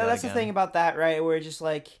with it. Because that's the thing about that, right? Where just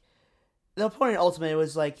like the point in Ultimate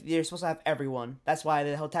was like you're supposed to have everyone. That's why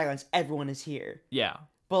the whole tagline is "Everyone is here." Yeah.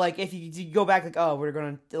 But like if you go back like, oh, we're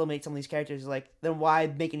gonna eliminate some of these characters, like then why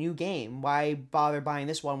make a new game? Why bother buying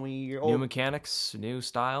this one when you're old? New mechanics, new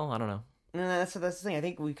style. I don't know. And that's the thing. I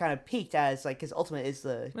think we kind of peaked as like because Ultimate is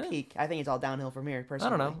the peak. I think it's all downhill from here.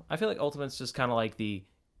 Personally, I don't know. I feel like Ultimate's just kind of like the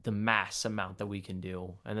mass amount that we can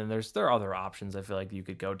do, and then there are other options. I feel like you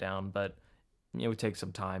could go down, but it would take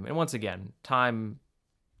some time. And once again, time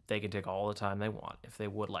they can take all the time they want if they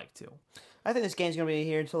would like to. I think this game's gonna be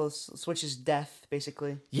here until Switch's death,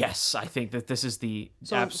 basically. Yes, I think that this is the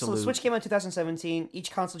absolute. So the Switch came out in 2017. Each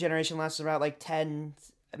console generation lasts about like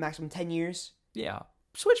maximum 10 years. Yeah.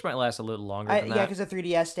 Switch might last a little longer than that. Yeah, because of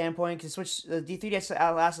 3DS standpoint, because the 3DS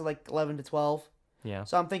lasted like 11 to 12. Yeah.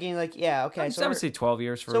 So I'm thinking like, yeah, okay. I would say 12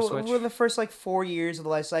 years for a Switch. So we're in the first like 4 years of the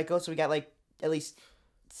life cycle, so we got like at least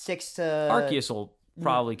 6 to... Arceus will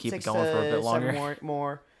probably keep it going for a bit longer. 7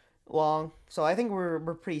 more long. So I think we're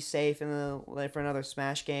pretty safe for another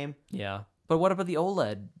Smash game. Yeah. But what about the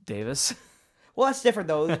OLED, Davis? Well, that's different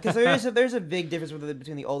though, because there's a big difference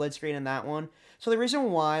between the OLED screen and that one. So the reason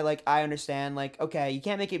why, like, I understand, like, okay, you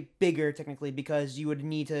can't make it bigger technically because you would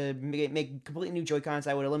need to make completely new Joy-Cons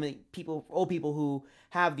that would eliminate old people who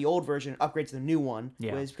have the old version upgrade to the new one.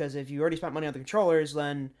 Yeah. Because if you already spent money on the controllers,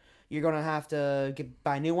 then you're gonna have to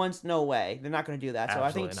buy new ones. No way, they're not gonna do that.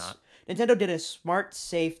 Absolutely so I think not. Nintendo did a smart,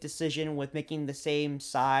 safe decision with making the same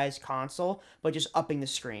size console, but just upping the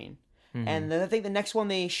screen. Mm-hmm. And then I think the next one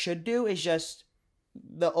they should do is just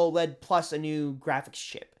the OLED plus a new graphics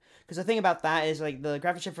chip. Because the thing about that is like the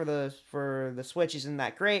graphics chip for the Switch isn't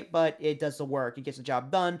that great, but it does the work. It gets the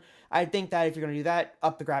job done. I think that if you're going to do that,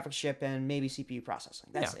 up the graphics chip and maybe CPU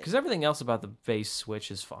processing. That's because everything else about the base Switch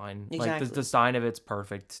is fine. Exactly. Like the design of it's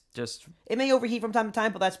perfect. Just it may overheat from time to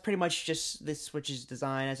time, but that's pretty much just this Switch's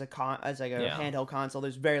design as a handheld console.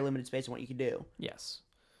 There's very limited space on what you can do. Yes,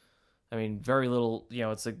 I mean very little.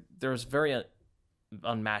 It's like there's very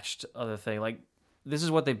unmatched other thing. Like this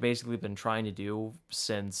is what they've basically been trying to do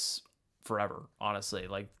since forever, honestly.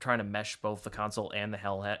 Like trying to mesh both the console and the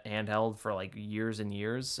handheld for like years and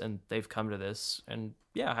years, and they've come to this. And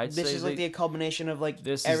yeah, this is like the culmination of like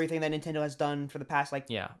everything that Nintendo has done for the past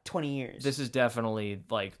 20 years. This is definitely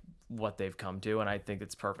like what they've come to, and I think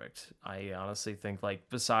it's perfect. I honestly think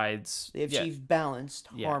like besides they achieved balanced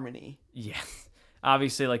harmony. Yeah.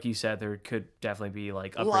 Obviously, like you said, there could definitely be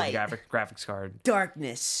like upgrade graphics card.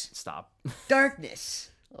 Darkness. Stop.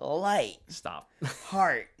 Darkness. Light. Stop.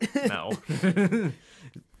 Heart.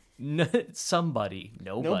 No. Somebody.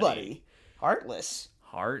 Nobody. Heartless.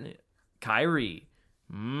 Heart. Kyrie.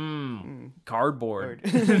 Cardboard.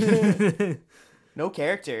 No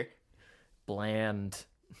character. Bland.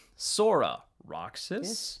 Sora. Roxas.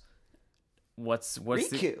 Yes. What's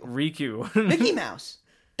Riku. Riku. Mickey Mouse.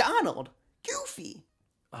 Donald. Goofy.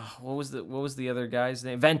 What was the other guy's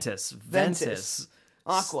name? Ventus.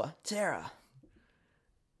 Aqua. Terra.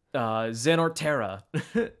 Xehanort Terra.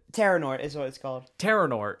 Terranort is what it's called.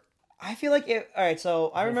 Terranort. I feel like it. All right,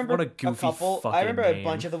 so I remember What a goofy couple. fucking I remember name. a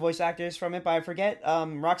bunch of the voice actors from it, but I forget.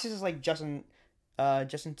 Roxas is like Justin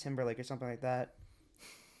Timberlake or something like that.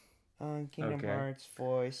 Kingdom Hearts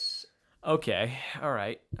voice. Okay, all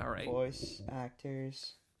right. Voice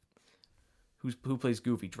actors. Who plays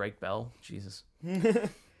Goofy? Drake Bell. Jesus.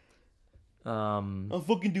 I'll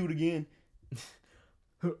fucking do it again.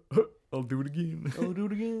 I'll do it again. I'll do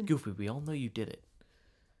it again. Goofy, we all know you did it.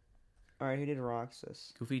 All right, who did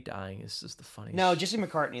Roxas? Goofy dying is just the funniest. No, Jesse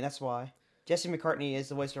McCartney. That's why. Jesse McCartney is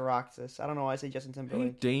the voice of Roxas. I don't know why I say Justin Hey,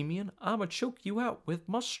 Timberlake. Damien, I'ma choke you out with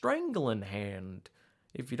my strangling hand.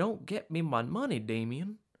 If you don't get me my money,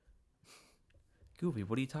 Damien. Goofy,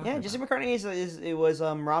 what are you talking about? Yeah, Jesse McCartney it was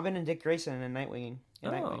Robin and Dick Grayson in Nightwing.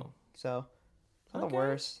 So, not the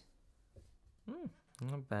worst.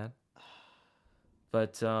 Not bad.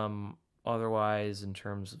 But otherwise, in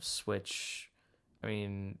terms of Switch, I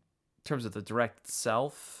mean, in terms of the Direct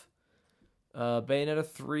itself, Bayonetta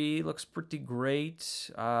 3 looks pretty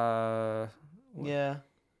great. Yeah.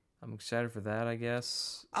 I'm excited for that, I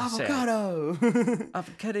guess. Avocado!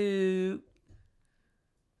 Avocado!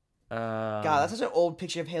 God, that's such an old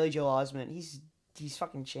picture of Haley Joel Osment. He's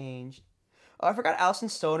fucking changed. Oh, I forgot Alison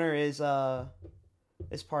Stoner is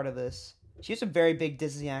part of this. She was a very big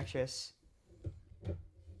Disney actress.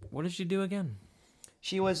 What did she do again?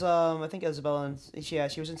 She was I think Isabella she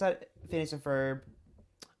was inside Phineas and Ferb.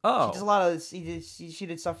 Oh. She does a lot of she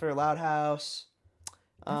did stuff for Loud House.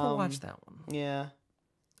 Never watched that one. Yeah.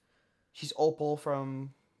 She's Opal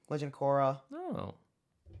from Legend of Korra. Oh.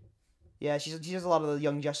 Yeah, she does a lot of the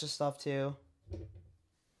Young Justice stuff too.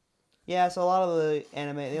 Yeah, so a lot of the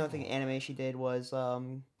anime, the only thing anime she did was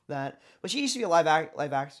that. But she used to be a live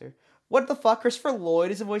actor. What the fuck? Christopher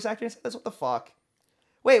Lloyd is a voice actor? That's what the fuck?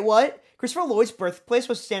 Wait, what? Christopher Lloyd's birthplace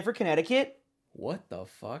was Stamford, Connecticut? What the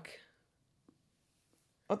fuck?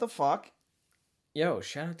 What the fuck? Yo,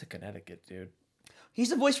 shout out to Connecticut, dude. He's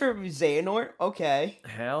the voice for Xehanort? Okay.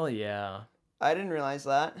 Hell yeah. I didn't realize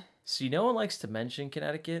that. See, no one likes to mention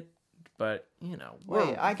Connecticut, but, you know.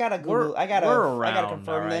 Wait, I gotta Google. I gotta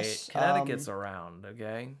confirm this. Connecticut's around,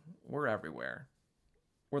 okay? We're everywhere.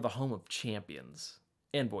 We're the home of champions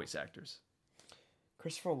and voice actors.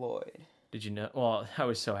 Christopher Lloyd. Did you know? Well, I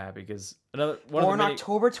was so happy because born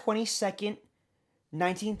October 22nd,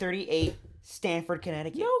 1938, Stamford,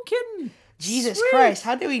 Connecticut. No kidding. Jesus Sweet. Christ,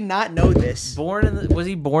 how do we not know this? Was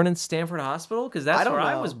he born in Stanford Hospital? Because that's where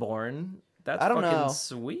I was born. That's fucking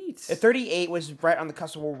sweet. 38 was right on the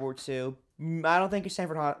cusp of World War II. I don't think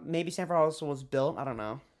maybe Stanford Hospital was built. I don't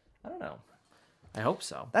know. I hope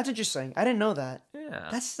so. That's interesting. I didn't know that. Yeah.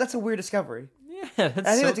 That's a weird discovery. Yeah, I think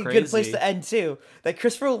that's a good place to end too. That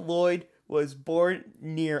Christopher Lloyd was born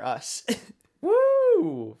near us.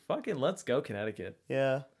 Woo! Fucking let's go, Connecticut.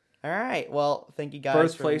 Yeah. All right. Well, thank you guys.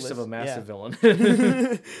 Birthplace of a massive villain.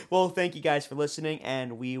 Well, thank you guys for listening,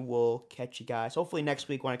 and we will catch you guys hopefully next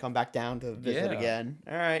week when I come back down to visit again.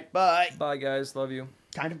 All right. Bye. Bye, guys. Love you.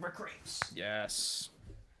 Time for crepes. Yes.